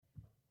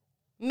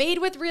Made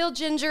with Real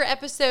Ginger,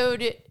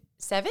 episode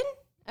 7?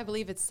 I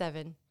believe it's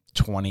 7.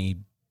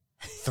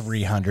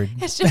 2,300.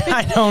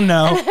 I don't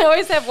know. And I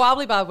always have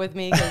Wobbly Bob with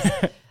me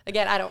because,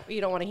 again,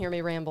 you don't want to hear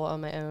me ramble on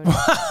my own.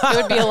 It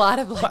would be a lot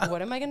of like,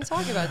 what am I going to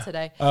talk about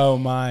today? Oh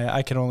my!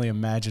 I can only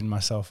imagine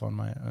myself on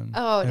my own.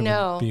 Oh,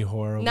 no. Would be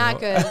horrible. Not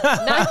good.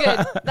 Not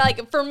good.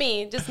 Like, for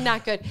me, just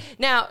not good.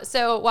 Now,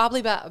 so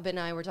Wobbly Bob and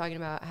I were talking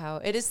about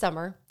how it is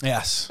summer.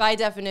 Yes. By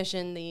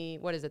definition, the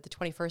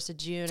 21st of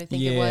June, I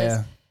think it was.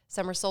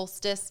 Summer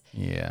solstice.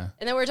 Yeah.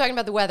 And then we were talking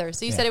about the weather.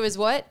 So you said it was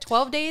what?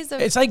 12 days?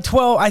 It's like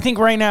 12. I think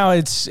right now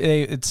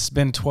it's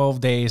been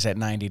 12 days at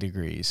 90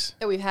 degrees.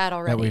 That we've had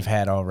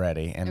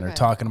already. And they're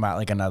talking about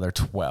like another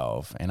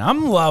 12. And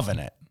I'm loving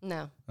it.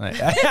 No.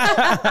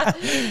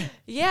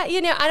 Yeah,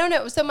 I don't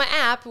know. So my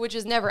app, which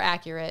is never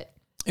accurate.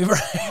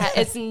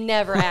 It's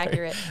never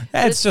accurate.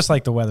 It's just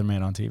like the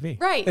weatherman on TV.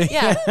 Right,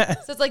 yeah.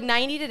 So it's like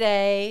 90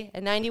 today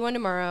and 91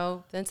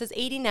 tomorrow. Then it says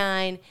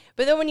 89.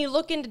 But then when you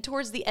look into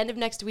towards the end of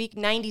next week,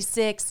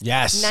 96.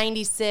 Yes.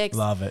 96.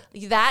 Love it.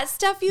 That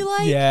stuff you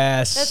like?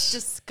 Yes. That's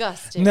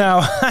disgusting. No,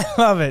 I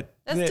love it.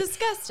 That's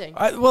disgusting.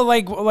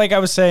 Like I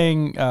was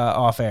saying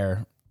off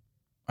air,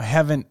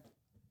 I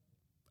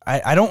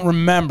don't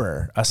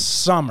remember a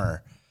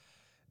summer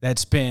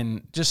that's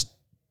been just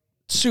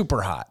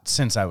super hot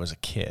since I was a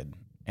kid.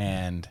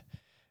 And,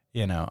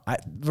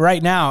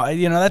 right now,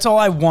 that's all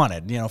I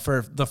wanted,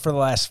 for the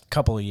last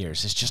couple of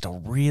years. It's just a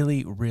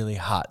really, really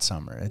hot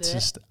summer. It's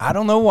just, I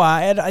don't know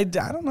why. I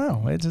don't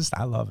know. It's just,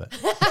 I love it.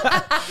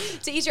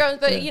 To each your own,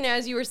 but,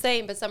 as you were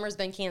saying, but summer's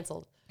been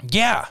canceled.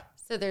 Yeah.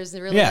 So there's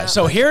really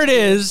so here it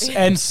is,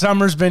 and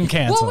summer's been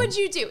canceled. What would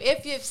you do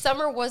if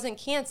summer wasn't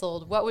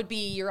canceled? What would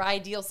be your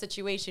ideal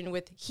situation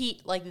with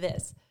heat like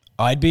this?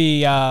 I'd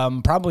be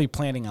probably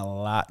planning a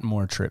lot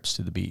more trips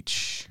to the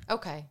beach.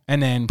 Okay.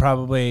 And then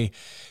probably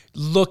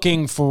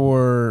looking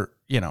for,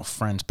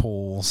 friends'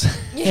 pools.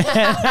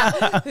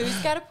 Yeah.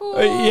 Who's got a pool?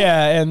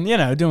 Yeah,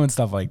 and, doing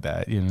stuff like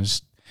that.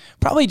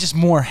 Probably just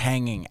more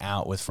hanging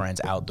out with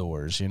friends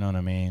outdoors, you know what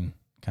I mean?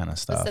 Kind of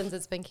stuff. But since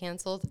it's been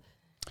canceled?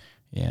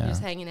 Yeah. You're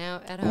just hanging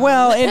out at home?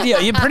 Well,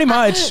 and pretty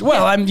much.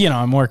 Well,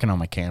 I'm working on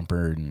my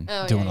camper and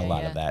doing a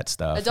lot of that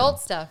stuff. Adult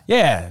stuff.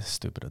 Yeah,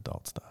 stupid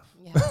adult stuff.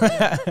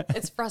 Yeah,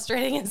 it's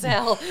frustrating as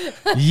hell.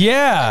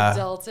 Yeah.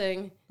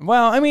 Adulting.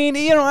 Well,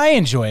 I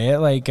enjoy it.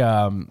 Like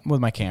with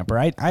my camper,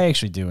 I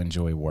actually do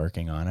enjoy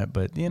working on it.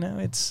 But,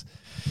 it's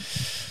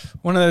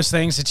one of those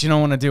things that you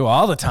don't want to do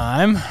all the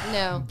time.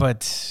 No.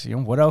 But,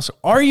 what else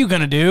are you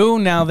going to do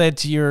now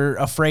that you're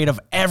afraid of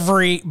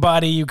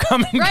everybody you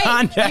come in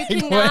contact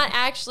with? You cannot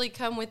actually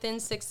come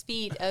within 6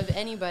 feet of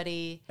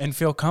anybody. And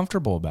feel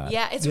comfortable about it.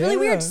 Yeah, it's really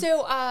weird.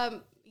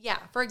 So,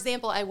 for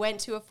example, I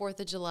went to a 4th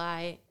of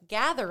July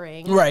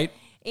gathering. Right.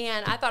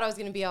 And I thought I was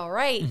going to be all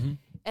right. Mm-hmm.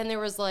 And there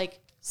was like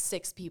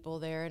 6 people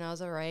there and I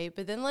was all right.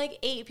 But then like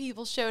 8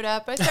 people showed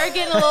up. I started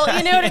getting a little,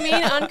 you know what I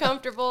mean,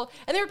 uncomfortable.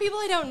 And there were people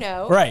I don't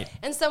know. Right.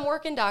 And some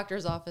work in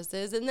doctor's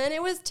offices. And then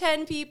it was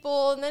 10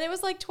 people. And then it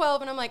was like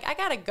 12. And I'm like, I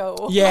got to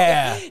go.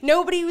 Yeah.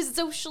 Nobody was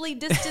socially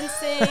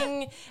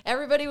distancing.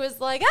 Everybody was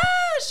like,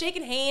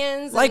 shaking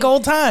hands. Like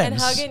old times. And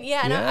hugging.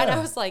 Yeah. And I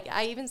was like,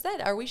 I even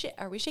said, are we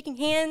shaking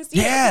hands?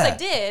 Yeah. Because I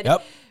did.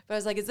 Yep. But I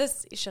was like,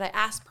 should I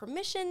ask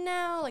permission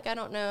now? Like, I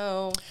don't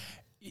know.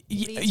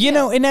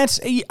 And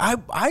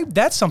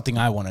that's something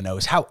I want to know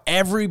is how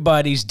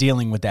everybody's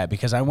dealing with that,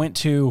 because I went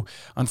to,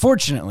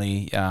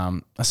 unfortunately,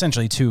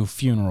 essentially 2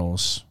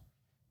 funerals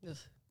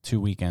 2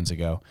 weekends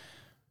ago.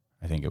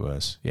 I think it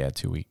was. Yeah,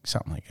 2 weeks,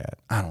 something like that.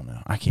 I don't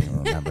know. I can't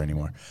even remember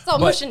anymore. It's all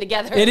mushing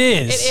together. It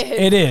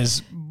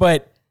is.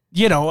 But,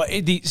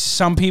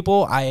 some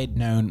people I had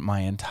known my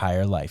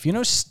entire life,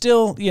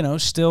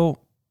 still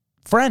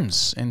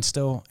friends and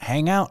still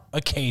hang out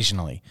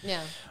occasionally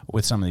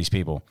with some of these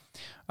people.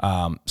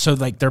 So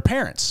like their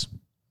parents,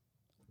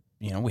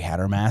 we had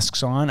our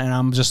masks on, and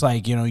I'm just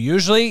like,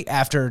 usually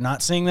after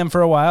not seeing them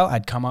for a while,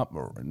 I'd come up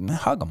and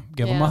hug them,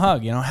 give them a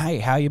hug, hey,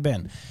 how you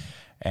been?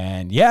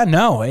 And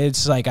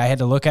it's like I had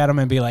to look at them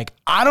and be like,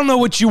 I don't know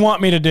what you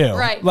want me to do.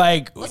 Right.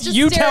 Like,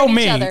 you tell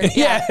me.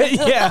 Yeah.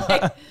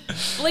 Like,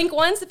 blink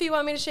once if you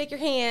want me to shake your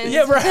hand.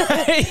 Yeah,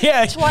 right.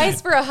 Yeah.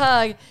 Twice for a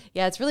hug.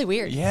 Yeah, it's really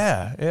weird.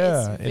 Yeah.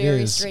 It's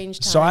very strange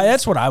times. So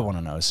that's what I want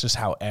to know. It's just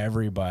how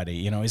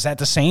everybody, is that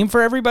the same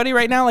for everybody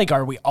right now? Like,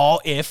 are we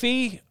all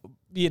iffy,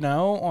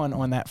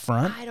 on that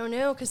front? I don't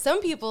know, because some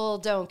people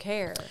don't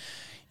care.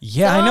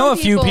 Yeah, some I know a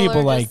few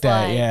people like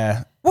that. like,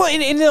 yeah. Well,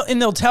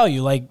 and they'll tell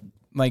you, like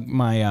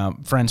my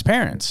friend's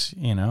parents,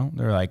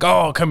 they're like,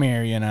 oh, come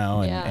here,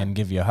 and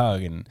give you a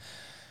hug. And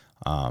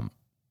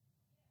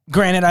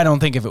granted, I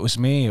don't think if it was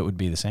me, it would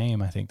be the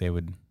same. I think they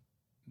would,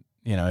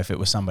 if it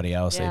was somebody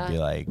else, they'd be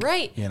like,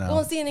 right.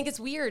 Well, see, I think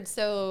it's weird.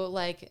 So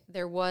like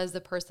there was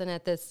a person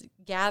at this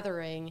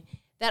gathering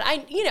that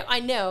I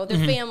know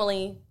their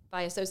family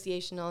by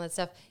association, all that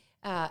stuff,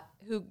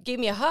 who gave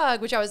me a hug,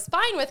 which I was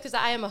fine with because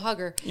I am a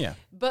hugger. Yeah.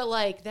 But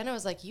then I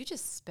was like, you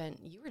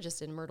were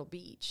just in Myrtle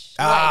Beach.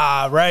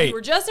 Right. You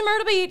were just in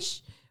Myrtle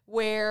Beach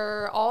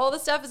where all the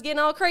stuff is getting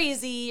all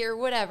crazy or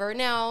whatever.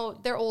 Now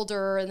they're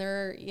older and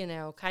they're,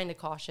 kind of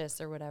cautious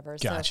or whatever.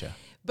 Gotcha. So,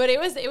 but it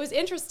was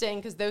interesting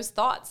because those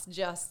thoughts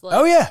just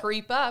like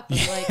creep up. And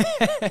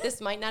like, this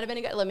might not have been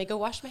a good, let me go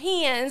wash my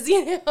hands,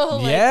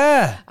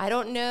 I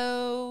don't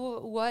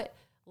know what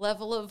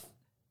level of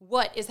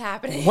what is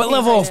happening. What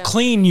level of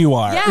clean you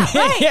are. Yeah,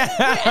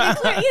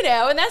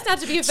 right. And that's not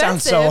to be offensive.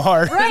 Sounds so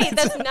hard. Right,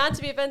 that's not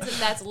to be offensive.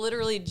 That's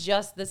literally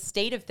just the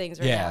state of things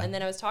right now. And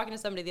then I was talking to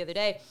somebody the other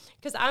day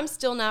because I'm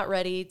still not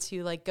ready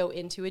to like go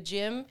into a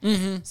gym.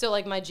 Mm-hmm. So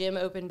like my gym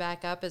opened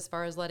back up as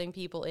far as letting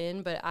people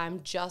in, but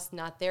I'm just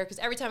not there because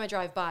every time I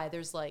drive by,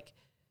 there's like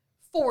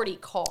 40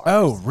 cars.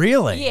 Oh,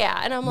 really? Yeah.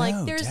 And I'm like,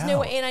 there's no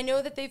way. And I know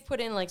that they've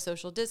put in like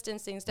social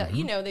distancing stuff.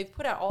 Mm-hmm. They've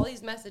put out all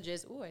these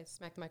messages. Ooh, I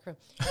smacked the microphone.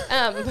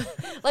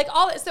 Like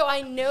all, so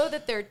I know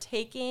that they're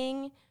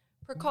taking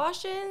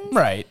precautions.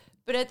 Right.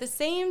 But at the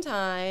same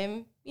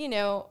time,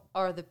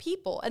 are the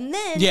people. And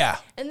then,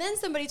 and then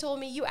somebody told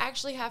me you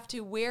actually have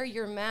to wear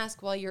your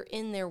mask while you're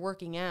in there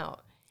working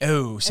out.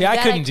 Oh, see, I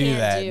couldn't do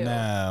that.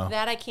 No.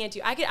 That I can't do.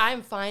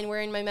 I'm fine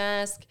wearing my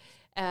mask.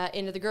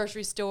 Into the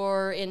grocery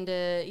store,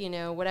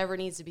 into, whatever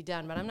needs to be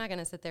done. But I'm not going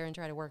to sit there and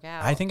try to work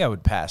out. I think I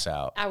would pass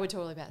out. I would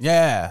totally pass out.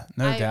 Yeah,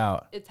 no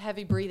doubt. It's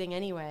heavy breathing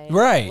anyway.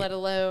 Right. Let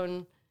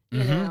alone,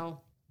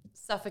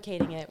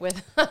 suffocating it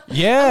with.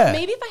 Yeah.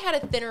 Maybe if I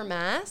had a thinner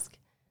mask,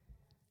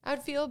 I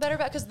would feel better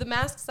about because the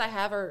masks I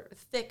have are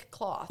thick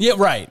cloth. Yeah,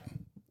 right.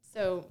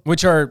 So.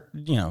 Which are,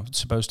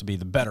 supposed to be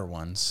the better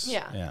ones.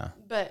 Yeah. Yeah.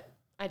 But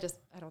I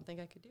don't think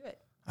I could do it.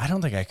 I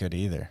don't think I could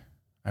either.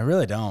 I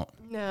really don't.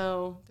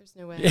 No, there's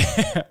no way.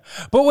 Yeah.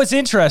 But what's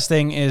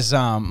interesting is,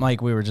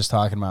 like we were just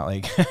talking about,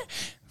 like,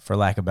 for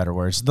lack of better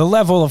words, the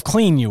level of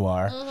clean you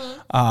are.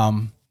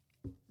 Mm-hmm.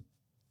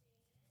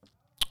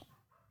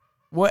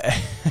 What?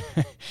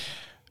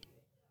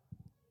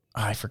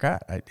 I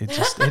forgot. It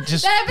just that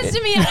happens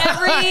to me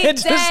every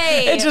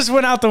day. It just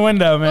went out the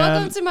window, man.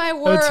 Welcome to my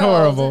world. It's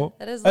horrible.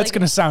 That's like,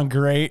 gonna sound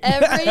great.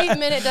 Every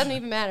minute doesn't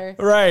even matter.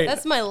 Right.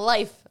 That's my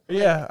life.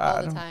 Yeah.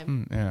 All the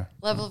time. Yeah.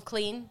 Level of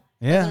clean.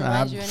 Yeah. Doesn't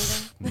remind you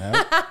anything?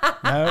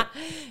 No.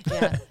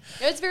 Yeah.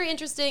 It's very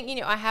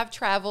interesting. I have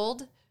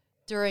traveled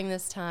during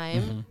this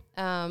time.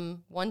 Mm-hmm.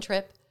 One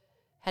trip.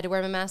 Had to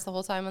wear my mask the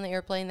whole time on the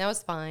airplane. That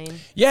was fine.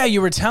 Yeah,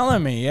 you were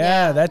telling me.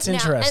 Yeah, that's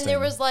interesting. And there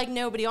was like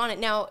nobody on it.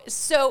 Now,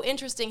 so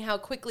interesting how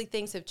quickly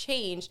things have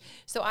changed.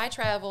 So I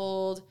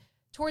traveled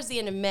towards the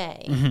end of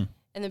May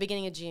and the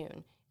beginning of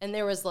June. And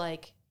there was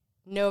like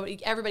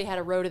nobody, everybody had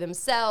a row to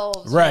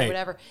themselves, right? Or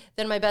whatever.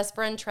 Then my best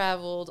friend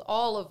traveled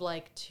all of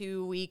like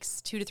 2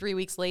 to 3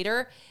 weeks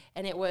later,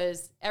 and it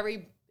was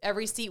every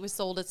seat was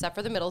sold except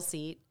for the middle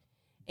seat,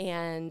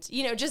 and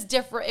just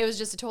different. It was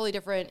just a totally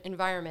different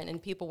environment,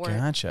 and people weren't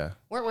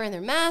wearing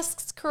their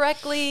masks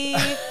correctly,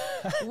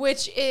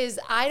 which is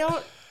I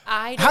don't.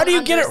 How do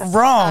you get it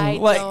wrong? I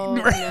don't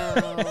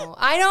know.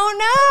 I don't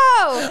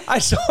know. I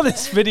saw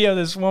this video.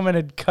 This woman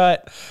had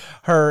cut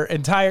her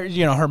entire,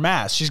 her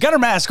mask. She's got her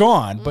mask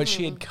on, but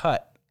she had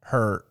cut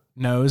her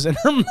nose and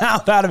her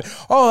mouth out of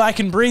it. Oh, I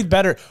can breathe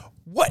better.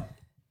 What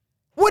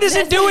is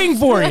it doing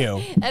for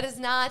you? That is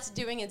not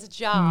doing its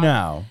job.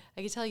 No.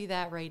 I can tell you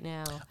that right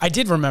now. I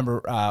did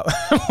remember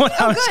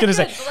what I was going to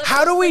say.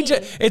 How do we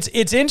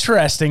it's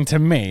interesting to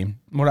me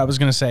what I was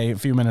going to say a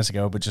few minutes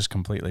ago, but just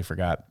completely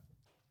forgot.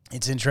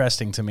 It's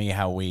interesting to me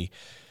how we,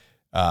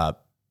 I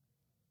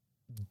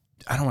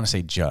don't want to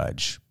say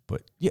judge,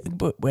 but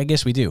I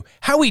guess we do.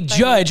 How we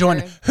judge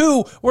on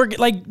who we're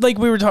like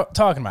we were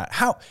talking about.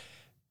 How,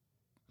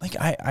 like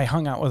I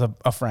hung out with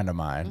a friend of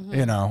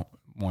mine,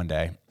 one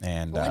day,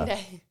 and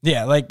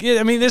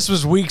this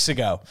was weeks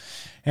ago,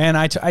 and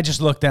I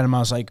just looked at him. I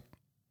was like,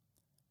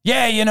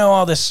 yeah,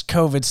 all this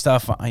COVID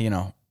stuff,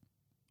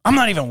 I'm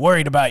not even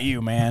worried about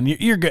you, man.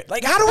 You're good.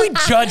 Like, how do we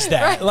judge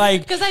that? Right.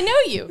 Like, because I know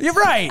you. You're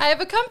right. I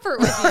have a comfort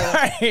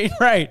with you.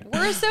 Right.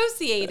 We're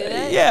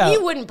associated. Yeah.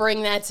 You wouldn't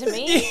bring that to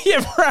me.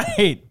 Yeah,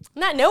 right.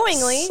 Not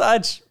knowingly.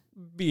 Such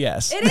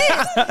BS. It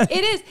is.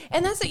 It is.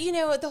 And that's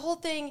the whole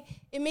thing.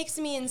 It makes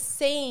me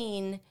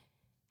insane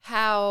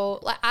how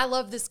I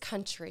love this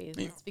country.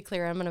 Let's be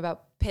clear. I'm going to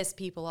about piss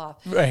people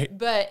off. Right.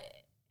 But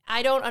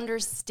I don't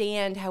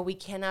understand how we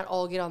cannot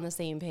all get on the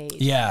same page.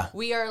 Yeah.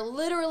 We are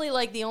literally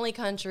like the only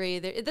country,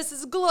 this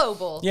is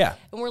global. Yeah.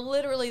 And we're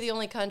literally the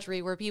only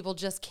country where people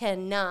just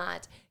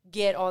cannot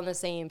get on the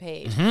same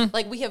page. Mm-hmm.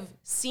 Like we have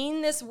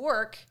seen this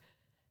work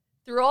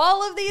through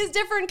all of these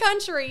different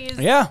countries.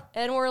 Yeah.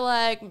 And we're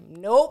like,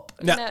 nope.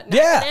 Not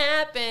gonna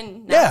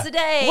happen. Not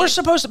today. We're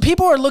supposed to,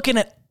 people are looking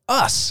at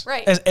us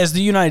right. as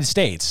the United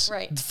States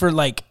right. for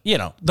to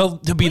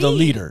be the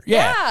leader.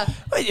 Yeah.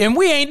 And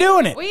we ain't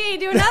doing it. We ain't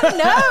doing nothing.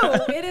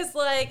 No. It is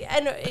like,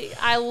 and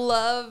I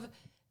love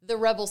the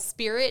rebel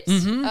spirit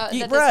that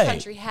this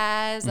country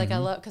has. Like I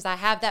love, because I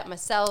have that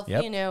myself,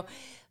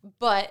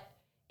 but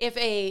if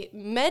a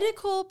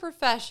medical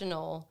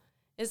professional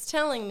is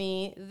telling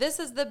me this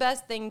is the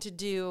best thing to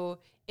do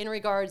in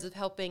regards of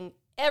helping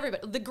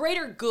everybody, the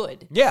greater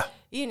good. Yeah.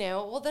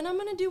 Well, then I'm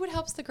going to do what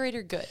helps the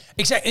greater good.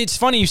 Exactly. It's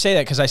funny you say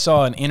that because I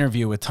saw an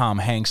interview with Tom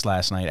Hanks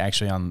last night,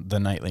 actually on the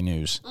nightly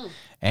news.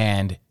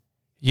 And,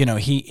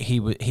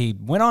 he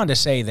went on to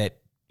say that,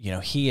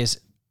 he is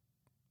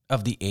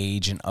of the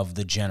age and of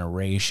the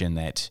generation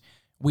that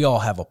we all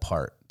have a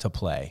part to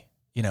play,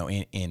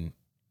 in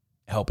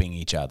helping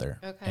each other.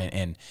 Okay.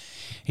 And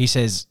he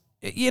says,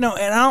 and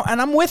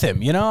I'm with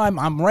him,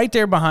 I'm right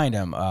there behind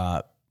him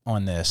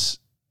on this.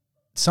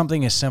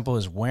 Something as simple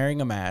as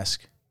wearing a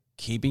mask,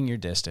 keeping your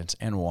distance,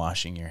 and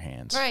washing your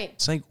hands. Right.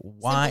 It's like,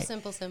 why?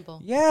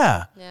 Simple.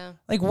 Yeah. Yeah.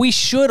 Like, we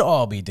should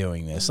all be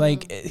doing this.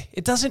 Like,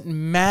 it doesn't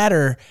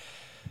matter.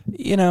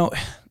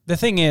 The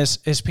thing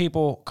is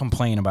people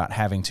complain about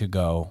having to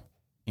go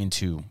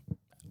into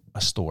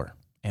a store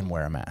and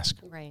wear a mask.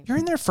 Right. You're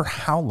in there for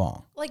how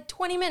long? Like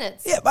 20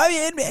 minutes. Yeah,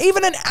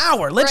 even an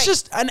hour. Let's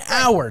just an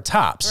hour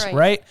tops,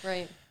 right?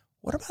 Right.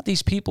 What about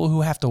these people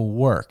who have to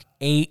work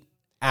 8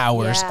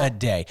 hours a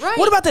day? Right.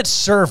 What about that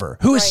server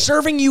who is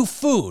serving you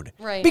food?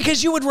 Right.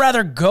 Because you would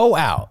rather go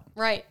out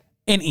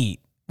and eat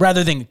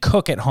rather than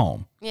cook at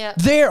home. Yeah.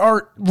 They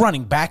are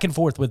running back and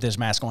forth with this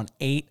mask on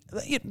 8,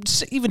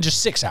 even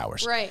just 6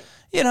 hours. Right.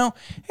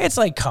 It's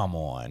like, come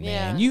on,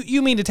 man. Yeah.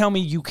 You mean to tell me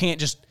you can't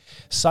just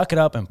suck it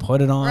up and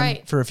put it on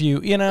for a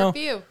few, For a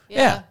few.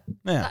 Yeah.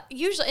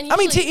 Usually, I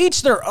mean, to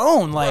each their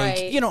own.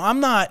 Like, I'm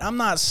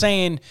not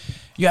saying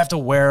you have to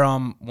wear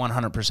them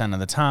 100% of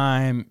the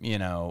time.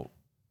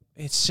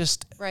 It's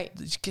just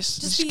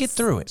just get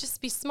through it.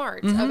 Just be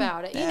smart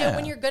about it. Yeah.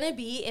 When you're going to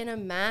be in a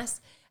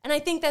mass. And I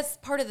think that's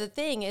part of the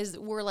thing is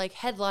we're like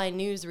headline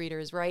news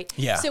readers, right?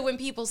 Yeah. So when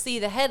people see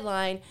the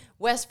headline,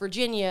 West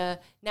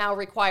Virginia now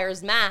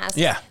requires masks,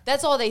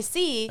 that's all they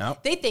see.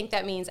 Nope. They think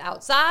that means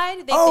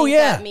outside. They think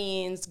that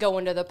means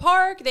going to the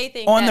park. They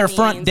think on that their means,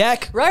 front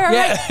deck. Right.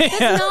 Yeah.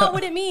 That's not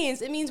what it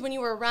means. It means when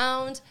you are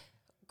around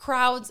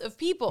crowds of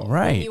people.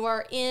 Right. When you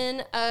are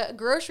in a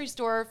grocery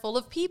store full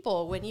of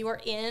people, when you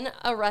are in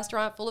a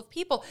restaurant full of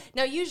people.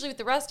 Now, usually with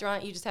the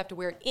restaurant, you just have to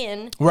wear it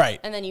in. Right.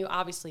 And then you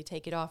obviously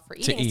take it off for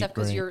eating and stuff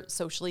because you're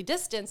socially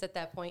distanced at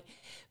that point.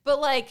 But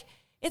like,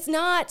 it's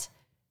not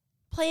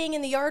playing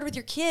in the yard with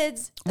your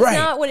kids. That's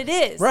not what it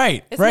is.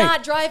 Right. It's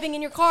not driving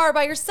in your car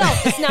by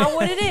yourself. It's not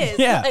what it is.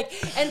 Yeah.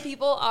 And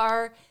people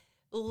are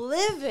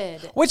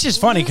livid, which is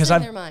funny because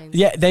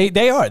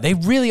they are, they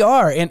really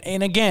are,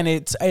 and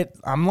again,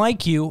 I'm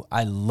like you,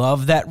 I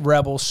love that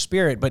rebel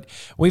spirit, but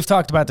we've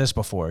talked about this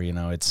before.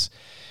 It's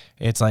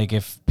like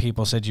if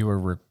people said you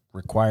were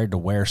required to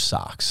wear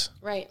socks,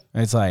 right?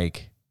 It's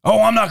like,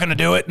 oh, I'm not going to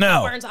do it.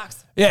 No, wearing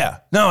socks. Yeah,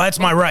 no, that's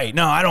my right.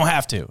 No, I don't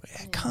have to.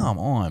 Come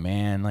on,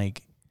 man,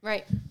 like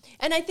right.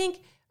 And I think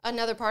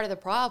another part of the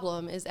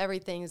problem is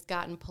everything's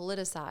gotten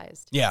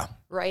politicized. Yeah.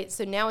 Right?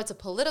 So now it's a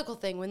political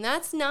thing when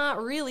that's not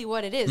really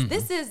what it is.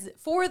 This is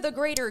for the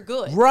greater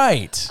good.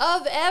 Right.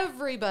 Of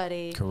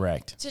everybody.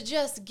 Correct. To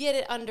just get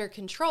it under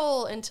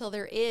control until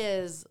there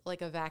is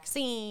like a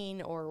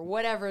vaccine or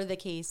whatever the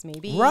case may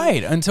be.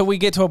 Right. Until we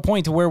get to a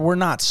point to where we're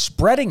not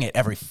spreading it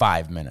every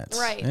 5 minutes.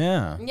 Right.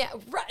 Yeah. Yeah.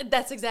 Right.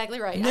 That's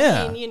exactly right.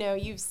 Yeah. I mean,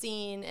 you've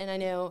seen, and I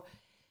know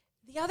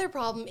the other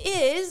problem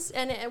is,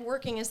 and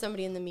working as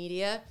somebody in the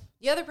media,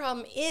 the other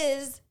problem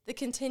is the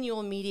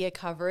continual media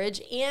coverage,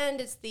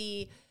 and it's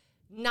the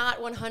not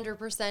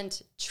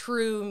 100%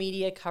 true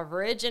media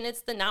coverage, and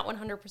it's the not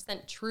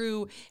 100%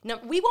 true.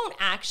 We won't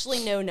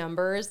actually know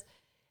numbers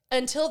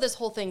until this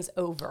whole thing's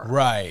over.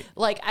 Right.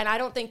 Like, and I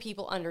don't think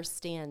people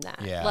understand that.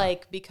 Yeah.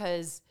 Like,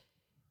 because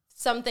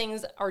some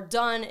things are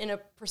done in a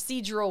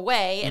procedural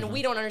way, and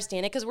we don't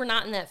understand it because we're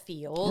not in that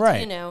field.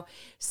 Right.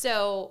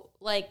 So,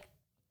 like,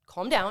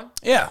 calm down.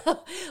 Yeah.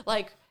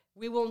 Like,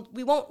 we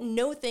won't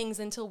know things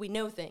until we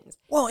know things.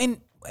 Well,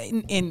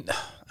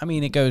 I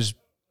mean, it goes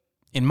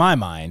in my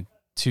mind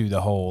to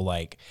the whole,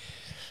 like,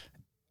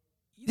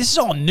 this is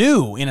all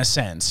new in a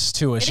sense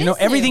to us.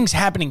 Everything's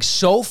happening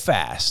so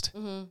fast.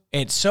 Mm-hmm.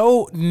 It's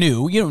so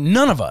new.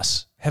 None of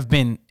us have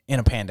been in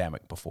a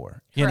pandemic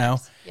before,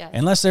 Yes.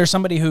 unless there's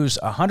somebody who's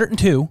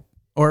 102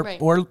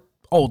 or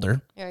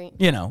older, right.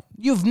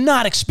 You've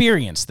not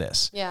experienced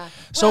this. Yeah.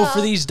 So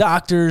for these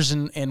doctors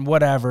and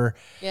whatever,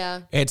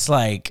 it's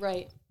like,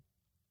 right.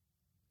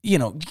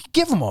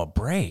 Give them a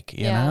break,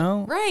 you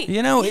know? Right.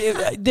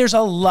 There's a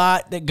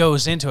lot that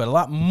goes into it, a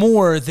lot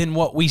more than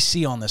what we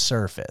see on the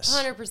surface.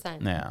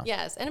 100%. Yeah.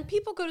 Yes. And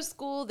people go to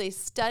school, they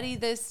study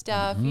this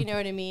stuff, you know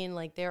what I mean?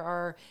 Like there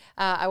are,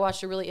 I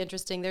watched a really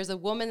interesting, there's a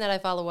woman that I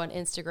follow on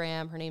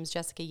Instagram, her name's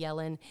Jessica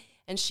Yellen,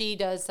 and she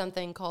does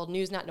something called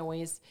News Not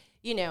Noise,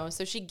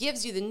 so she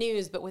gives you the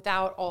news, but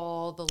without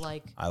all the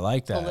I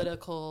like that.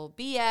 political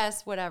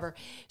BS, whatever.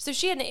 So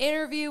she had an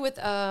interview with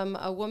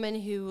a woman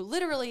who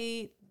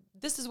literally,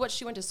 this is what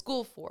she went to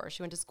school for.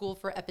 She went to school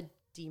for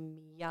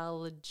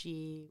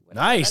epidemiology.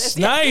 Nice.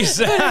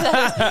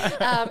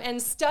 And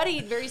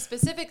studied very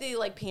specifically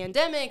like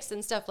pandemics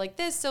and stuff like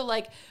this. So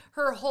like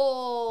her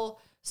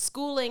whole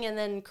schooling and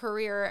then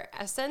career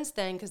since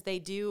then, because they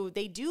do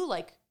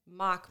like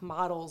mock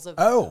models of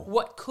Oh.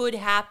 what could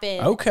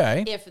happen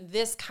Okay. if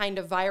this kind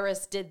of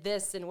virus did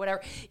this and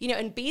whatever,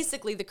 and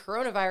basically the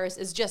coronavirus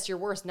is just your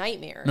worst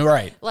nightmare.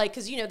 Right. Like,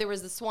 because, there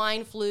was the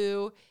swine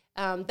flu.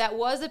 That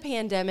was a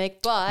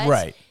pandemic, but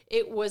Right.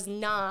 it was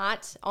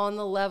not on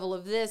the level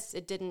of this.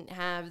 It didn't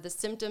have the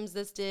symptoms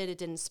this did. It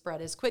didn't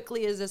spread as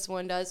quickly as this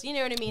one does. You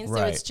know what I mean? So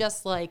Right. it's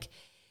just like,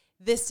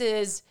 this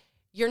is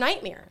your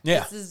nightmare.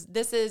 Yeah.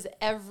 This is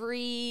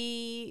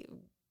every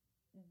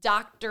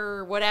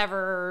doctor,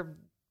 whatever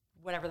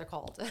they're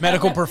called.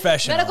 Medical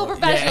professional.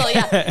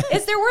 Yeah.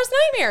 It's their worst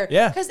nightmare.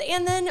 Yeah.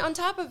 And then on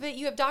top of it,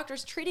 you have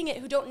doctors treating it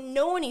who don't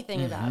know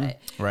anything about it.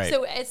 Right.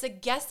 So it's a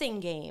guessing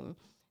game.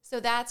 So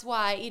that's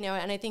why,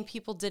 and I think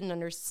people didn't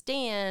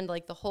understand,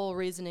 like, the whole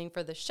reasoning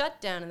for the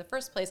shutdown in the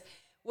first place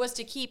was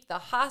to keep the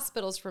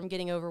hospitals from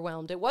getting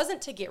overwhelmed. It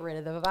wasn't to get rid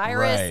of the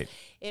virus. Right.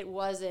 It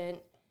wasn't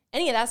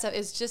any of that stuff.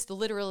 It's just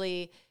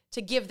literally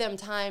to give them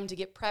time to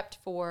get prepped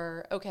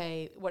for,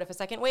 okay, what if a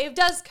second wave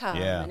does come?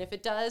 Yeah. And if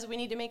it does, we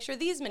need to make sure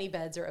these many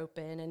beds are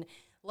open. And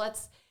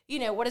let's,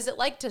 what is it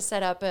like to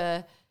set up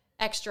a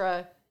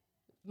extra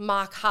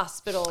mock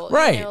hospital?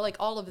 Right. Like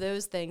all of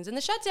those things. And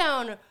the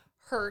shutdown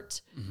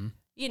hurt.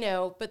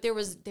 But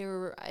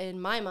in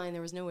my mind,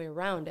 there was no way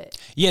around it.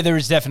 Yeah, there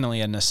was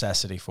definitely a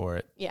necessity for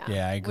it. Yeah.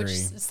 Yeah, I agree. Which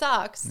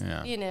sucks,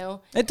 Yeah.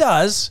 It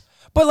does.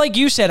 But like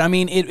you said, I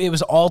mean, it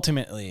was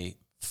ultimately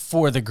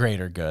for the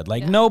greater good.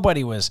 Like,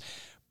 nobody was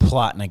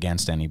plotting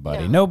against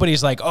anybody. Yeah.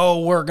 Nobody's like,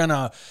 oh, we're going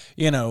to,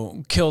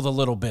 kill the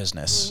little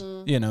business,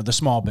 the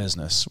small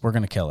business. We're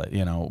going to kill it,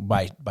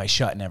 by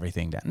shutting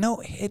everything down.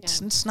 No,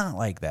 it's not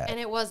like that. And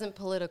it wasn't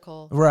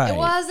political. Right. It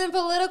wasn't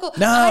political.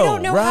 No, I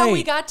don't know how we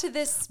right. got to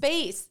this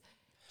space.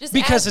 Just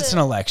Because it's an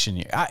election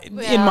year.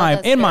 In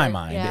my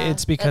mind,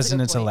 it's because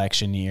it's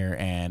election year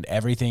and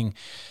everything,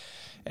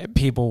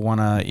 people want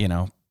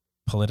to,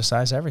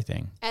 politicize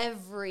everything.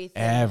 Everything.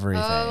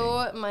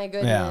 Oh my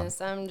goodness.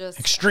 Yeah. I'm just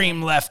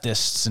extreme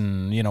leftists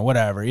and,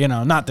 whatever,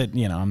 not that,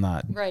 I'm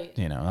not, right.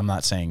 I'm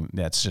not saying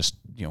that's just,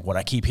 what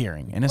I keep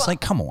hearing. And it's like,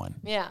 come on.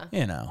 Yeah.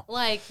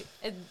 Like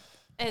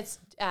it's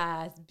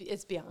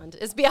beyond.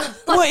 It's beyond.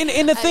 Well,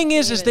 and the thing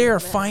is they are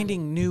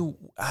finding new,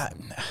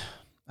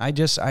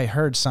 I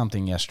heard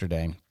something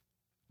yesterday,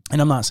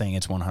 and I'm not saying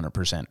it's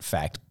 100%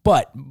 fact,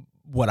 but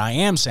what I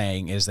am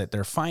saying is that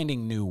they're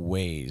finding new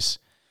ways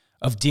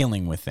of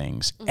dealing with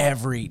things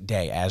every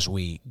day as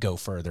we go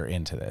further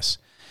into this.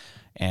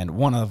 And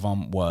one of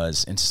them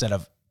was, instead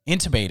of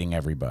intubating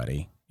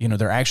everybody,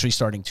 they're actually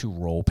starting to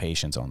roll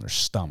patients on their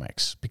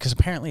stomachs because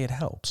apparently it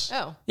helps.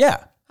 Oh.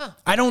 Yeah. Huh.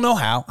 I don't know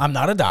how. I'm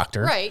not a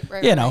doctor. Right.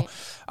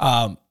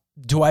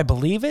 Do I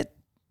believe it?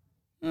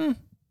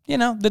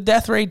 The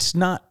death rate's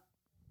not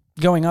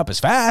going up as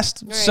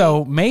fast. Right.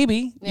 So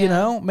maybe,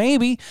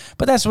 maybe.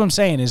 But that's what I'm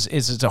saying is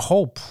it's a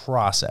whole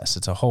process.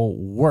 It's a whole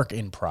work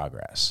in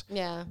progress.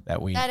 Yeah.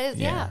 That is,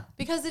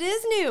 because it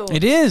is new.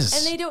 It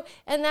is.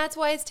 And that's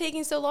why it's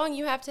taking so long.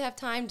 You have to have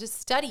time to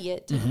study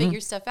it, to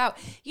figure stuff out.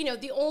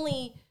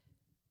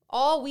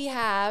 All we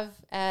have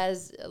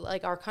as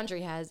like our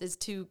country has is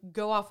to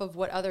go off of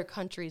what other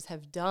countries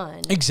have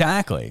done.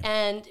 Exactly.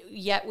 And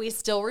yet we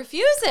still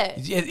refuse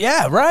it.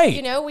 Yeah,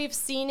 right. We've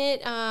seen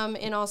it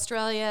in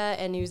Australia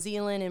and New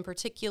Zealand in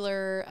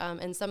particular,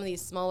 and some of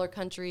these smaller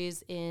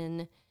countries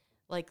in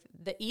like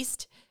the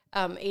East,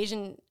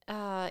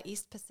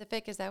 East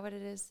Pacific. Is that what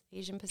it is?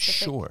 Asian Pacific?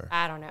 Sure.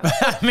 I don't know.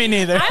 Me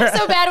neither. I'm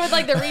so bad with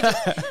like the region.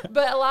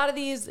 But a lot of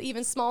these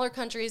even smaller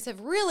countries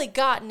have really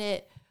gotten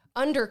it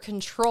under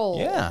control.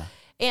 Yeah.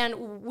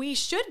 And we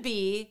should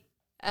be,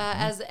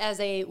 as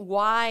a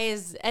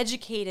wise,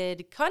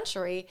 educated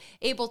country,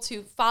 able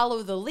to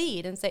follow the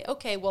lead and say,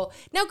 okay, well,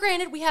 now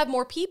granted, we have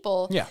more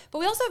people, but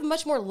we also have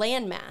much more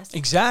land mass.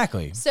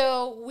 Exactly.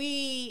 So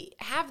we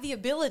have the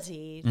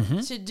ability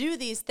to do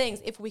these things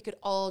if we could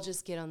all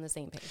just get on the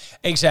same page.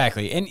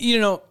 Exactly. And,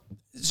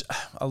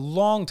 a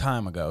long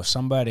time ago,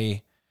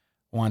 somebody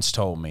once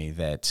told me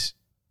that,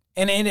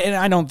 and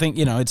I don't think,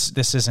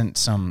 this isn't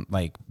some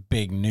like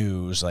big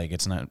news, like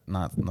it's not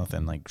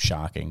nothing like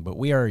shocking, but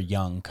we are a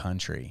young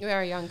country. We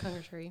are a young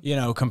country.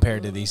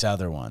 Compared to these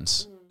other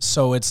ones.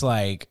 So it's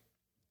like,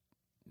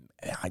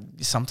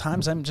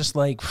 sometimes I'm just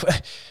like,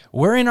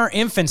 we're in our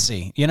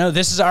infancy,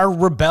 this is our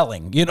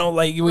rebelling, we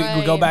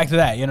go back to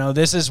that,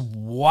 this is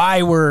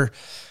why we're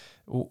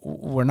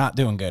not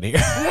doing good here,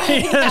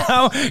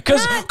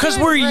 because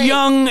we're great.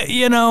 Young,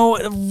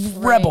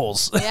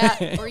 rebels.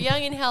 Yeah, we're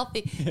young and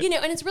healthy,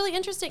 and it's really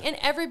interesting. And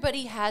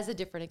everybody has a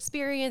different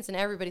experience, and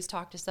everybody's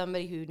talked to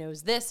somebody who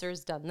knows this or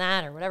has done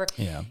that or whatever.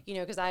 Yeah,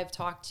 because I've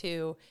talked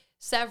to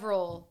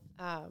several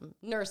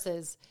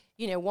nurses.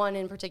 One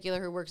in particular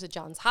who works at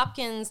Johns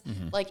Hopkins,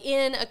 like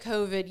in a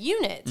COVID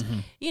unit,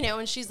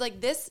 and she's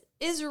like, this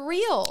is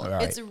real.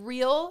 Right. It's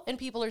real, and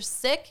people are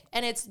sick,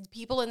 and it's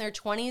people in their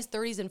 20s,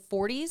 30s, and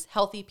 40s,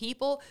 healthy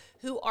people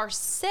who are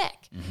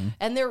sick,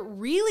 and they're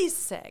really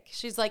sick.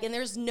 She's like, and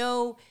there's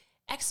no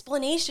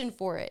explanation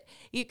for it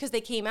because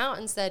they came out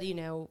and said,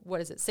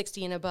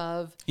 60 and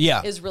above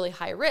is really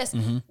high risk,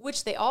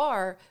 which they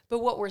are, but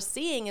what we're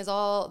seeing is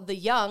all the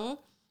young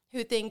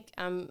who think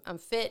I'm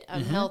fit,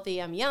 I'm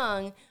healthy, I'm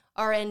young,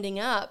 are ending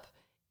up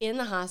in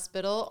the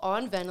hospital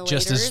on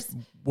ventilators. Just as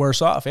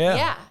worse off, yeah.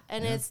 Yeah,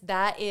 and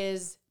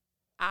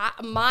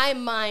my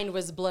mind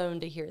was blown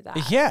to hear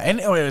that. Yeah, and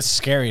it was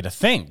scary to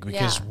think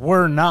because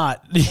we're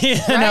not,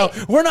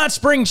 we're not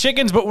spring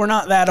chickens, but we're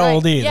not that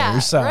old either. Yeah,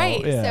 so, right.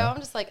 Yeah. So I'm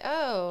just like,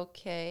 oh,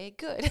 okay,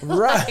 good.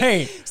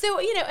 Right. So,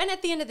 and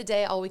at the end of the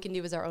day, all we can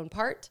do is our own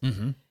part,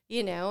 and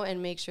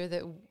make sure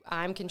that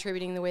I'm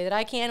contributing the way that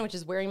I can, which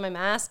is wearing my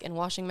mask and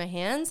washing my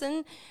hands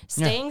and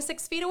staying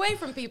 6 feet away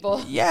from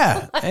people.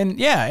 Yeah.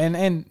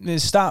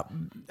 and stop,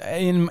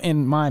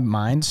 in my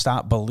mind,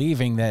 stop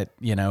believing that,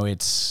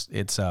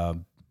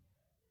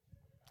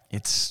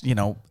 it's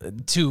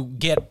to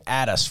get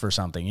at us for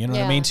something, you know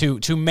what I mean?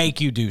 To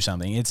make you do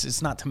something.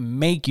 It's not to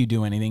make you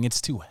do anything. It's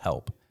to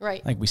help.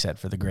 Right. Like we said,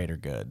 for the greater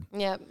good.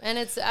 Yeah. And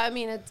it's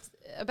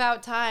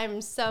about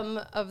time some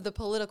of the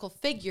political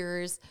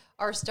figures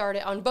are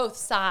started on both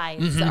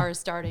sides are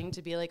starting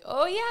to be like,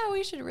 oh yeah,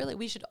 we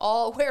should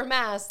all wear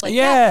masks. Like,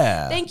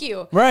 yeah, thank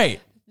you. Right.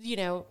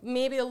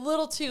 Maybe a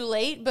little too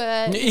late,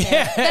 but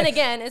then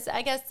again,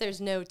 I guess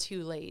there's no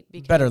too late.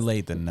 Because, better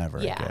late than never,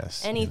 I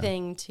guess.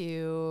 Anything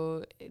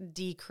to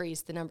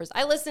decrease the numbers.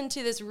 I listened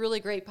to this really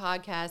great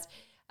podcast,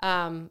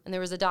 and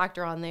there was a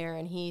doctor on there,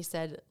 and he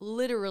said,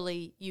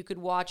 literally, you could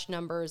watch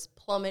numbers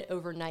plummet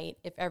overnight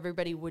if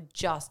everybody would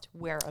just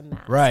wear a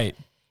mask. Right.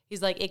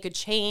 He's like, it could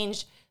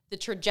change the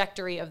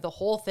trajectory of the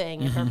whole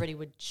thing if everybody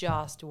would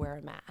just wear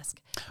a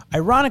mask.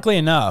 Ironically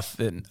enough,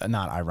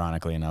 not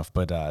ironically enough,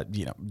 but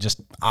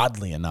just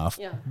oddly enough,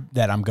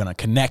 that I'm going to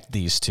connect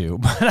these two.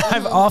 But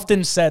I've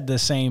often said the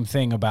same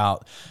thing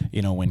about,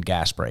 when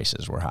gas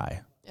prices were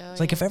high. It's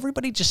like if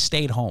everybody just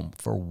stayed home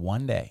for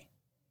one day,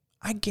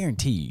 I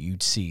guarantee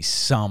you'd see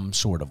some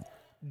sort of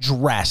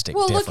drastic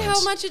difference. Look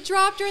how much it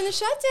dropped during the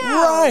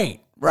shutdown.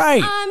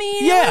 Right. I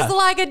mean, it was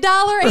like $1.89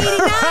 or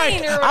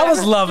whatever. I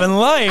was loving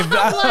life.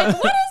 I'm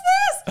like, what is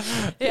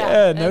this?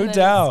 Yeah, no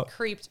doubt. It's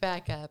creeped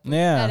back up.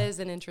 Yeah. That is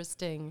an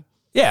interesting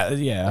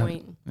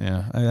point.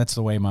 Yeah, that's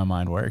the way my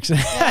mind works.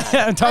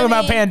 I'm talking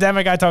about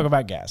pandemic, I talk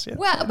about gas. Yeah.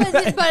 Well, but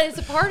it's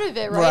a part of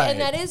it, right? And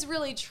that is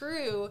really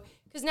true.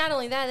 Because not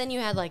only that, then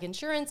you had like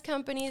insurance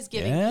companies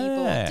giving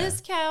people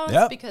discounts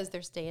because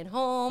they're staying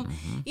home,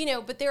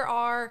 but there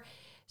are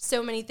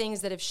so many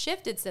things that have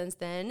shifted since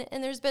then.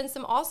 And there's been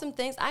some awesome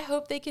things. I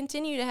hope they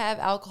continue to have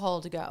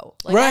alcohol to go.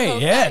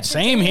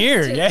 Same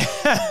here. Be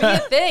a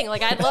thing.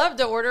 Like I'd love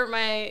to order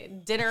my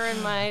dinner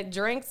and my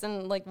drinks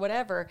and like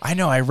whatever. I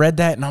know. I read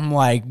that and I'm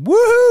like,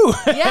 woohoo.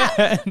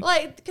 Yeah.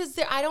 Like, because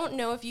I don't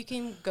know if you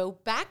can go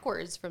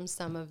backwards from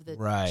some of the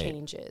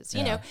changes.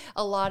 You know,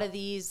 a lot of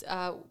these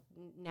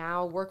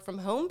now work from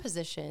home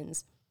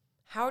positions.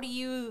 How do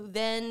you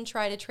then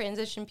try to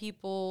transition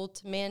people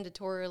to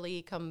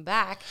mandatorily come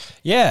back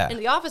into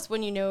the office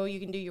when you know you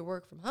can do your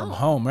work from home? From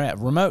home, right.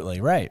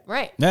 Remotely, right.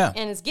 Right. Yeah.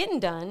 And it's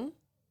getting done.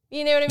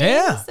 You know what I mean?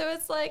 Yeah. So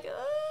it's like,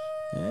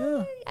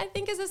 I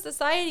think as a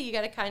society, you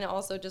got to kind of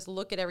also just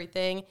look at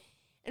everything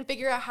and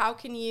figure out how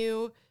can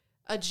you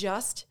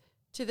adjust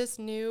to this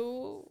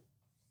new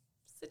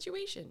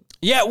situation.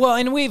 Yeah, well,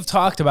 and we've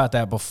talked about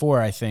that before,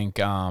 I think,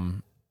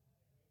 that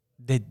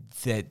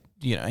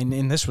you know,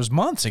 and this was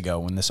months ago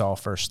when this all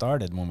first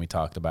started, when we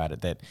talked about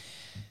it, that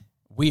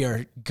we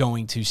are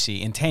going to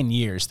see in 10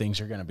 years, things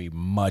are going to be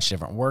much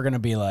different. We're going to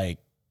be like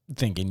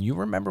thinking, you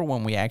remember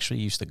when we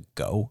actually used to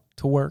go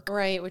to work?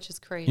 Right, which is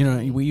crazy. You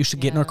know, we used to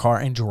get in our car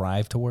and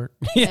drive to work,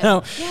 you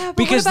know? Yeah, but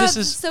because what about,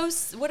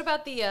 this is... what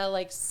about the,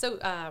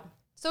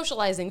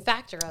 socializing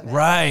factor of it?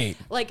 Right.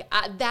 Like,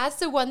 that's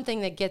the one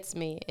thing that gets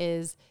me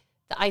is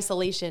the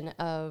isolation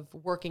of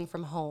working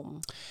from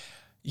home.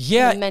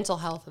 Yeah. The mental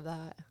health of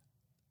that.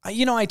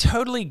 You know, I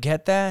totally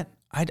get that.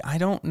 I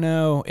don't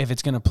know if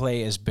it's going to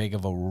play as big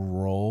of a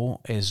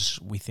role as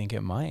we think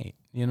it might.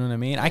 You know what I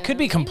mean? Yeah, I could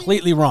be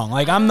completely wrong.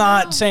 Like, I'm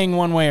not saying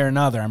one way or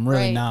another. I'm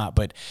really not.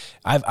 But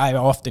I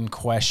often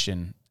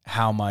question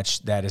how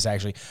much that is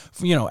actually,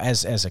 you know,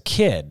 as a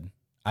kid,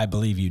 I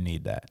believe you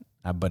need that.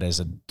 But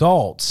as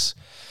adults,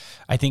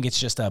 I think it's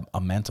just a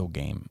mental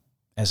game.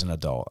 As an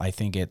adult, I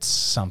think it's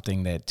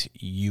something that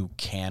you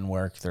can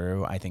work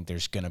through. I think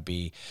there's going to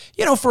be,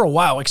 you know, for a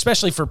while,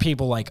 especially for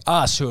people like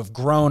us who have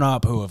grown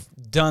up, who have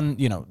done,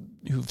 you know,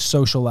 who've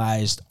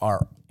socialized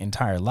our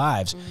entire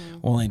lives. Mm-hmm.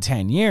 Well, in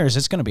 10 years,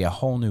 it's going to be a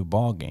whole new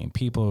ball game.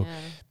 People,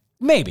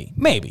 maybe,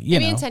 you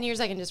know. In 10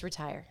 years, I can just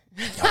retire.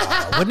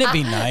 Wouldn't it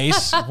be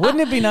nice? Wouldn't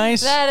it be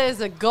nice? That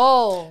is a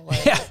goal.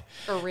 Like,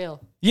 for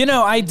real. You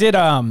know, I did,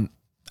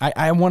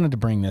 I wanted to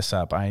bring this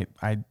up. I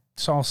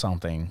saw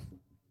something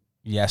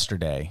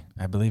yesterday,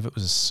 I believe it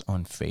was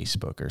on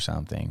Facebook or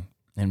something.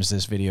 And it was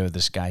this video of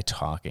this guy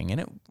talking,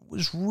 and it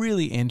was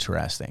really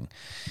interesting.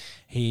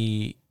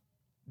 He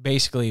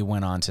basically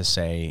went on to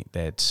say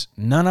that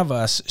none of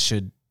us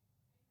should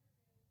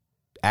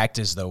act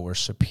as though we're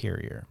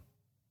superior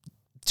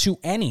to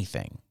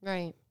anything.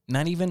 Right.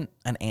 Not even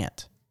an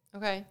ant.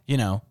 Okay. You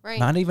know,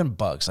 not even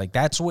bugs. Like,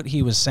 that's what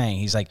he was saying.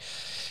 He's like,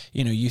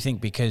 you know, you think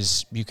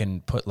because you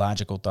can put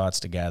logical thoughts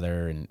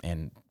together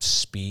and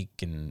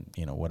speak and,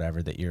 you know,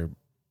 whatever, that you're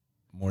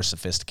more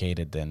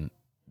sophisticated than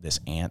this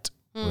ant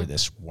or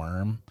this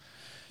worm.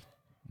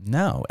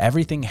 No,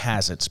 everything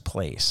has its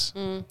place.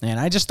 And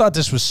I just thought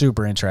this was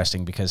super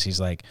interesting because he's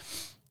like,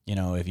 you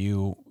know, if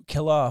you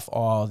kill off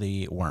all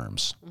the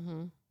worms,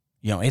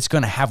 you know, it's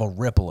going to have a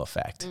ripple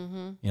effect.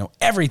 You know,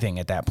 everything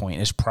at that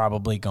point is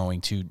probably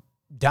going to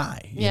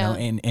die, you know,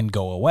 and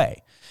go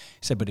away.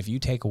 He said, but if you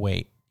take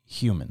away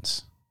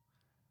humans,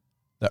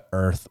 the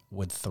earth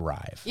would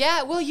thrive.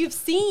 Yeah, well, you've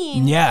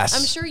seen. Yes.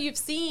 I'm sure you've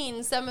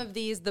seen some of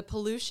these. The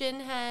pollution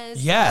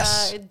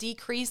has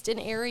decreased in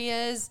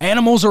areas.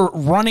 Animals are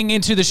running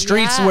into the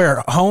streets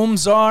where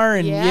homes are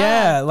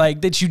and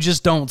like that you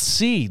just don't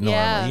see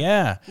normally.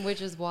 Yeah.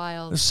 Which is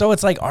wild. So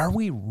it's like, are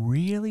we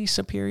really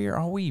superior?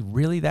 Are we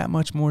really that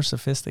much more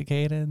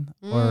sophisticated?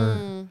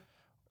 Or...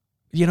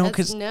 You know,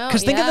 because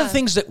think of the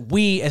things that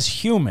we as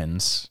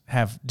humans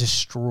have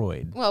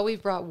destroyed. Well,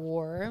 we've brought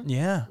war.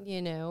 Yeah.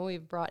 You know,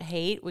 we've brought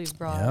hate. We've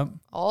brought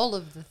all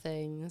of the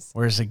things.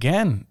 Whereas,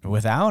 again,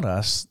 without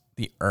us,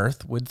 the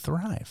earth would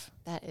thrive.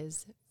 That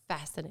is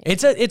fascinating.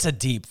 It's a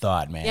deep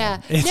thought, man.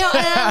 Yeah. No,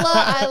 and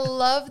I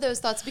love those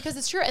thoughts because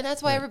it's true. And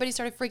that's why everybody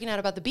started freaking out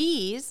about the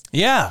bees.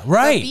 Yeah,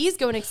 right. The bees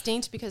going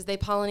extinct because they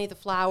pollinate the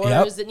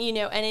flowers and, you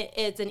know, and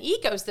it's an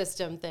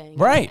ecosystem thing.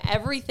 Right.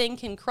 Everything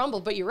can crumble.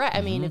 But you're right.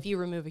 I mean, if you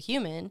remove a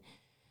human,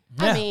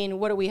 I mean,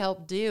 what do we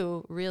help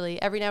do, really?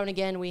 Every now and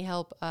again, we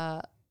help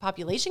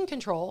population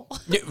control.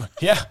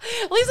 Yeah.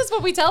 At least that's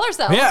what we tell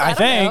ourselves. Yeah, I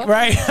think,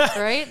 right?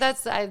 Right?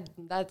 That's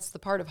the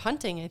part of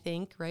hunting, I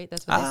think, right?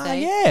 That's what they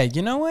say. Yeah,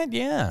 you know what?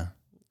 Yeah.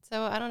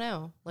 So I don't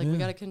know. Like, we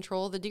got to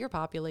control the deer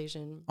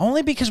population.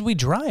 Only because we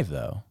drive,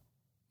 though.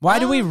 Why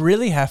do we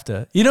really have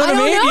to? You know what I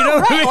mean? Know, you know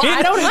what I mean? Well,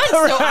 I don't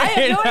hunt, so I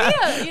have no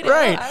idea. You know,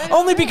 right.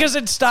 Only because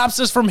it stops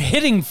us from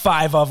hitting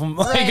 5 of them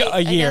like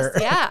a year.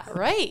 Yeah,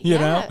 right. You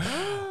know?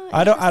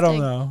 I don't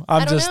know.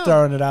 I'm just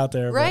throwing it out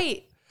there.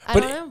 Right.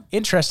 But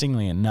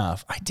interestingly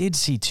enough, I did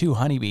see 2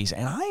 honeybees,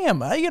 and I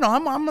am, you know,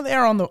 I'm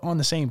there on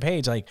the same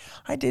page. Like,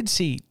 I did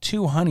see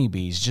 2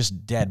 honeybees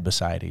just dead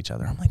beside each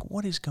other. I'm like,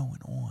 what is going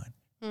on?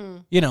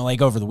 You know,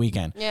 like over the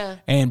weekend. Yeah.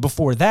 And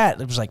before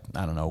that, it was like,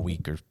 I don't know, a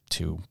week or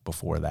 2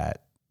 before that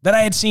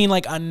I had seen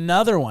like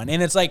another one,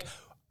 and it's like,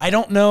 I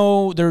don't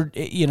know. They're,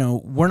 you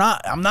know,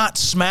 I'm not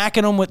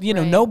smacking them with, you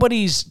know,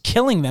 nobody's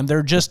killing them.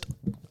 They're just,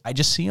 I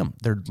just see them.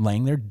 They're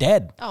laying there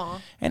dead.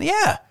 Oh. And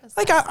I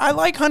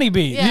like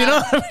honeybees. Yeah. You know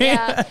what I mean?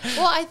 Yeah.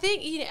 Well, I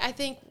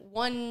think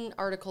one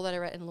article that I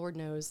read, and Lord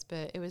knows,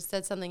 but it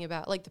said something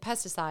about like the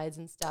pesticides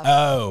and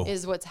stuff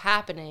is what's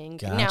happening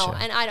now.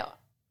 And I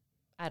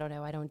don't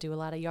know. I don't do a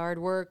lot of yard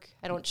work.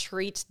 I don't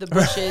treat the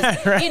bushes,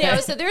 right. You know,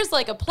 so there's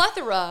like a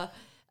plethora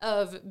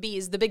of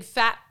bees, the big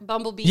fat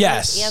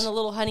bumblebees and the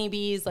little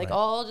honeybees, like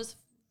all just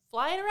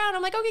flying around.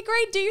 I'm like, okay,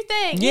 great, do your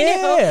thing. Yeah,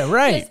 you know?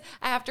 right.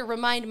 I have to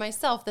remind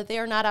myself that they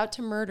are not out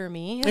to murder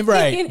me.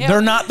 Right. You know?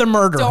 They're not the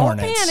murder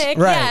hornets. Don't panic.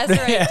 Right. Yes,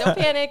 right. Yeah. Don't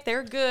panic.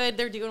 They're good.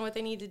 They're doing what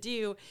they need to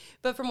do.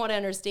 But from what I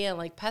understand,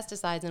 like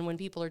pesticides and when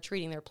people are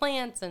treating their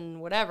plants and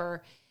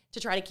whatever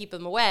to try to keep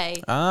them away,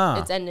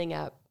 it's ending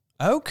up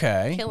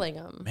killing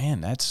them.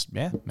 Man,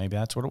 maybe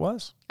that's what it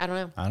was. I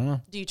don't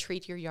know. Do you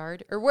treat your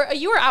yard? Or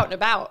you were out and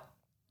about?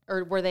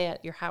 Or were they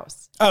at your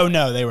house? Oh,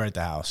 no, they were at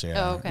the house, yeah.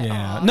 Oh, okay.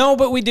 Yeah. No,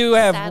 but we do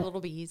have... Sad little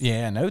bees.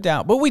 Yeah, no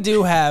doubt. But we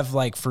do have,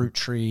 like, fruit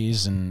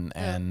trees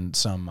and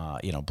some,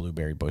 you know,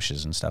 blueberry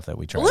bushes and stuff that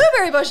we try.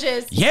 Blueberry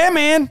bushes? Yeah,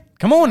 man.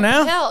 Come on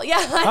now. Hell,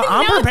 yeah.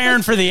 I'm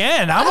preparing for the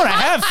end. I'm going to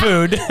have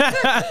food.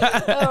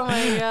 Oh,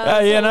 my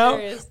God. You know?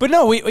 Hilarious. But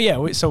no,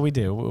 we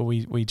do.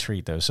 We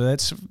treat those. So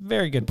that's a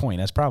very good point.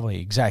 That's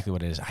probably exactly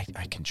what it is.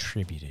 I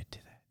contributed to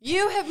that.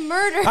 You have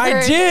murdered.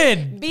 I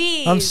did.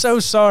 Bees. I'm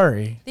so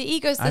sorry. The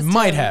ecosystem. I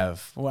might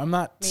have. Well, I'm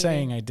not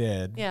saying I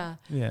did. Yeah.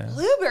 Yeah.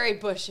 Blueberry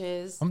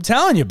bushes. I'm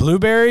telling you,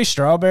 blueberries,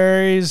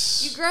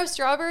 strawberries. You grow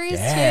strawberries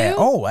too?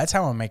 Oh, that's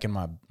how I'm making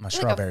my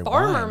strawberry like a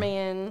farmer, wine.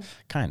 man.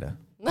 Kind of.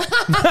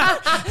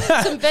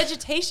 Some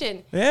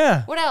vegetation.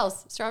 Yeah. What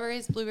else?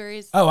 Strawberries,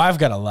 blueberries. Oh, I've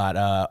got a lot.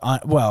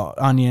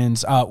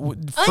 Onions.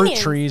 Fruit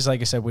trees.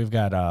 Like I said, we've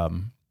got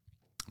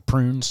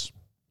prunes.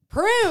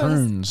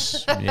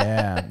 Prunes.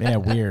 Yeah,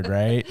 weird,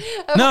 right?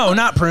 No,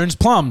 not prunes.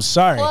 Plums.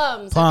 Sorry.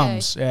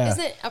 Plums. Okay. Yeah.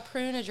 Isn't a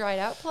prune a dried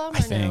out plum? I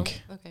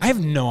think. No? Okay. I have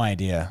no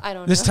idea. I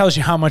don't know. This tells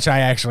you how much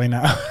I actually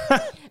know.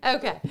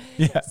 Okay.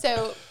 Yeah.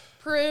 So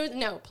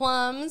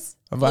plums.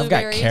 I've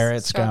got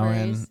carrots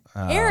going.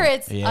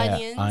 Carrots,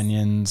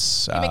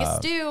 onions. You make a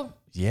stew.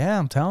 Yeah,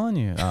 I'm telling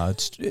you.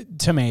 It's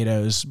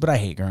tomatoes, but I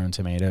hate growing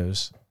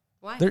tomatoes.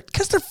 Why?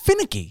 Because they're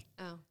finicky.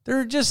 Oh.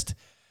 They're just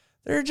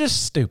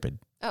stupid.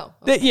 Oh.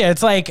 Okay. Yeah,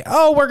 it's like,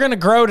 we're going to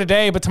grow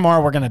today, but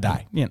tomorrow we're going to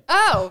die. You know?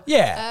 Oh.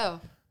 Yeah. Oh.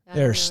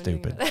 They're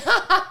stupid.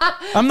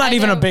 I'm not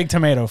even a big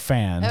tomato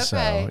fan. Okay.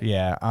 So,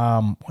 yeah.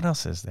 What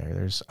else is there?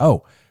 There's,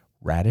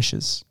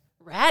 radishes.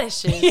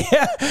 Radishes?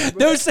 Yeah.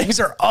 Those things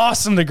are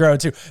awesome to grow,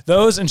 too.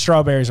 Those and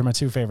strawberries are my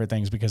 2 favorite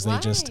things because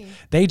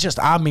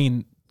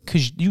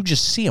because you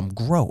just see them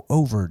grow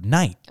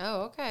overnight.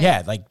 Oh, okay.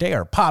 Yeah, like they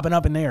are popping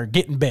up and they are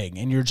getting big.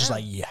 And you're just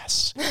like,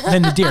 yes. And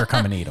then the deer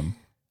come and eat them.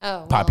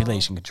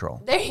 population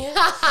control. There you,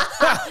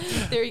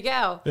 there you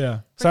go. Yeah.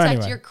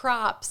 Protect your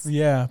crops.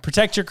 Yeah.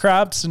 Protect your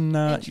crops and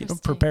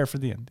prepare for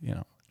the end.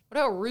 What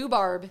about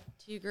rhubarb?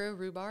 Do you grow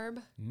rhubarb?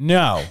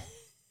 No.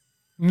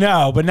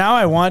 No, but now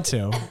I want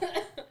to.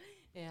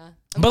 Yeah.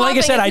 But like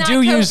I said, I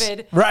do use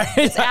right.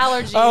 It's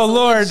allergies. Oh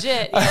Lord,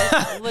 legit.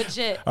 Yeah,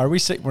 legit. Are we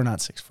We're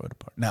not 6 foot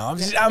apart. No, I'm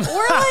just. We're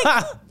like,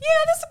 yeah,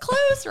 that's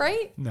close,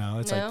 right? No,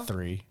 it's like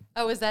 3.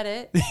 Oh, is that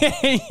it?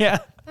 Yeah.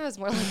 That was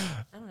more like,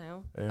 I don't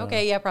know. Yeah.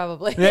 Okay, yeah,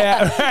 probably.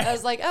 Yeah. Right. I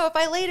was like, oh, if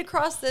I laid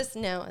across this,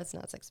 no, it's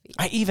not 6 feet.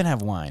 I even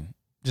have wine.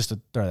 Just to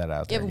throw that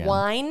out there. You have again.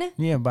 wine?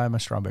 Yeah, buy my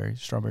strawberry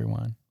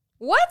wine.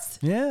 What?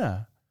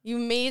 Yeah. You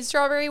made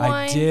strawberry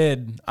wine? I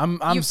did. I'm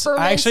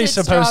actually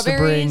supposed to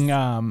bring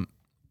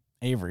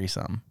Avery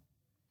some.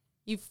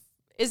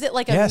 Is it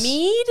like a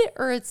mead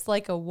or it's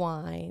like a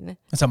wine?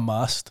 It's a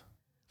must.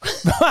 What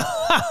is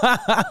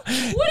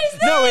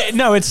that?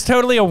 No, it's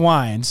totally a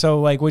wine. So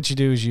like what you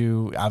do is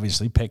you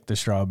obviously pick the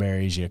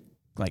strawberries, you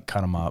like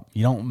cut them up.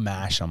 You don't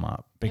mash them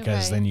up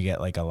because then you get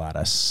like a lot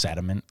of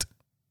sediment.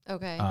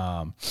 Okay.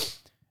 And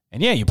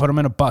yeah, you put them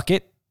in a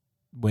bucket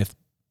with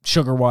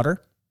sugar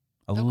water.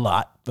 A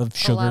lot of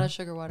sugar. A lot of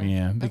sugar water.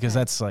 Yeah, because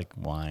that's like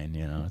wine,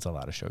 it's a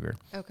lot of sugar.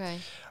 Okay.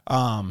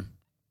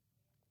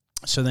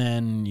 So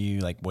then you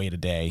like wait a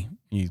day,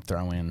 you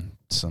throw in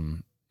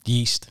some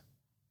yeast,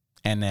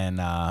 and then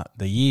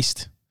the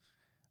yeast.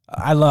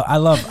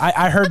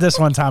 I heard this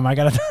one time. I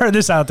gotta throw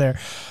this out there.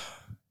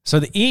 So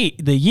the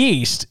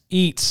yeast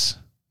eats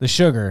the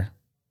sugar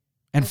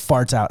and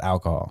farts out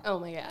alcohol. Oh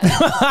my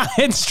god.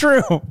 It's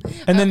true.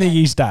 And then the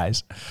yeast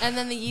dies. And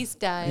then the yeast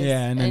dies.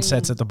 Yeah, and then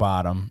sets at the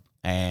bottom,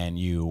 and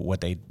you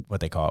what they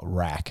call it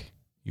rack.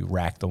 You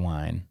rack the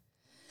wine.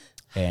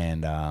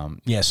 And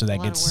so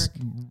that gets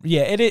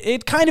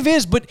it kind of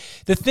is, but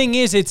the thing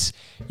is, it's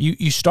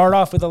you start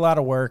off with a lot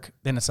of work,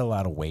 then it's a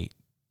lot of weight.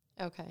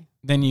 Okay.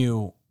 Then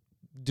you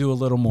do a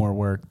little more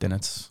work, then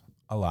it's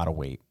a lot of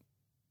weight.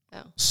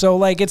 Oh. So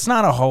like it's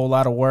not a whole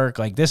lot of work.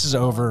 Like this is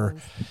over,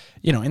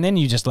 and then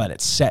you just let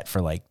it set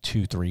for like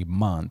 2-3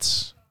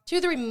 months.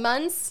 2-3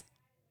 months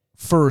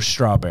for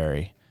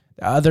strawberry.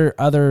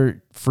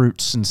 Other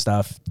fruits and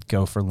stuff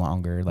go for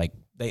longer. Like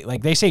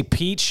they say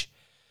peach.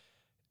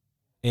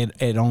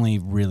 It only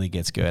really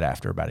gets good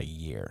after about a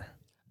year.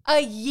 A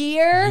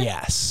year?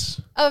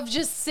 Yes. Of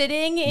just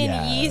sitting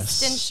in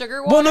yeast and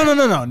sugar water? Well,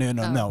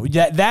 no.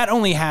 That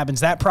only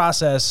happens. That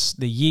process,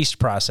 the yeast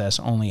process,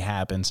 only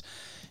happens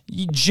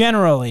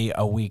generally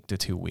a week to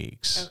 2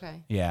 weeks.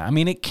 Okay. Yeah. I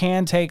mean, it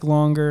can take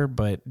longer,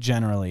 but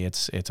generally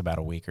it's about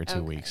a week or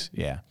 2 weeks.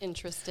 Yeah.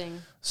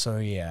 Interesting. So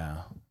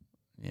yeah.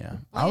 Yeah.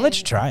 I'll let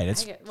you try it.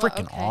 It's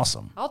freaking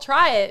awesome. I'll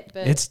try it,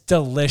 but it's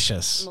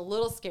delicious. I'm a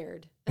little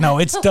scared. No,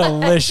 it's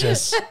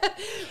delicious.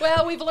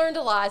 Well, we've learned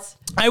a lot.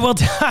 I will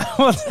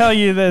tell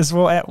you this.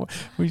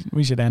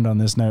 We should end on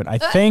this note. I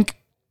think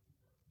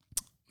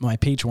my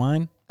peach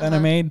wine that I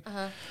made,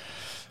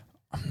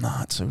 I'm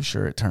not so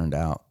sure it turned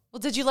out. Well,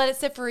 did you let it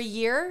sit for a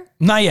year?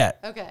 Not yet.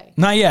 Okay.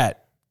 Not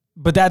yet.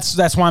 But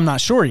that's why I'm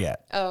not sure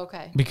yet. Oh,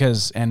 okay.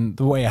 Because, and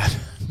the way I've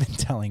been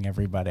telling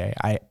everybody,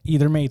 I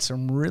either made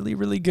some really,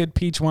 really good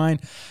peach wine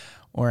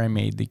or I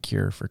made the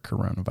cure for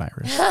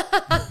coronavirus.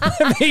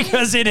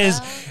 Because it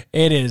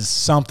is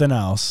something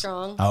else.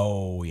 Strong.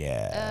 Oh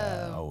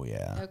yeah. Oh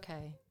yeah.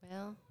 Okay.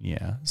 Well.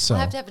 Yeah. So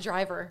I'll have to have a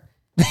driver.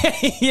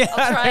 Yeah.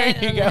 I'll try it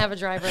and then have a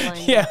driver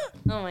line. Yeah.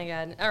 Oh my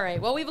God. All right.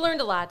 Well, we've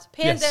learned a lot.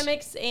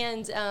 Pandemics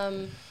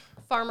and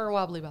Farmer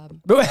Wobbly Bob.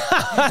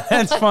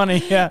 That's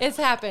funny. Yeah. It's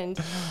happened.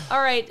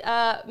 All right.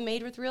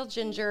 Made with Real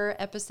Ginger,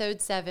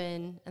 episode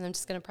 7. And I'm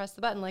just going to press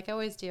the button like I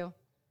always do.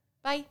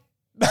 Bye.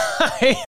 Bye.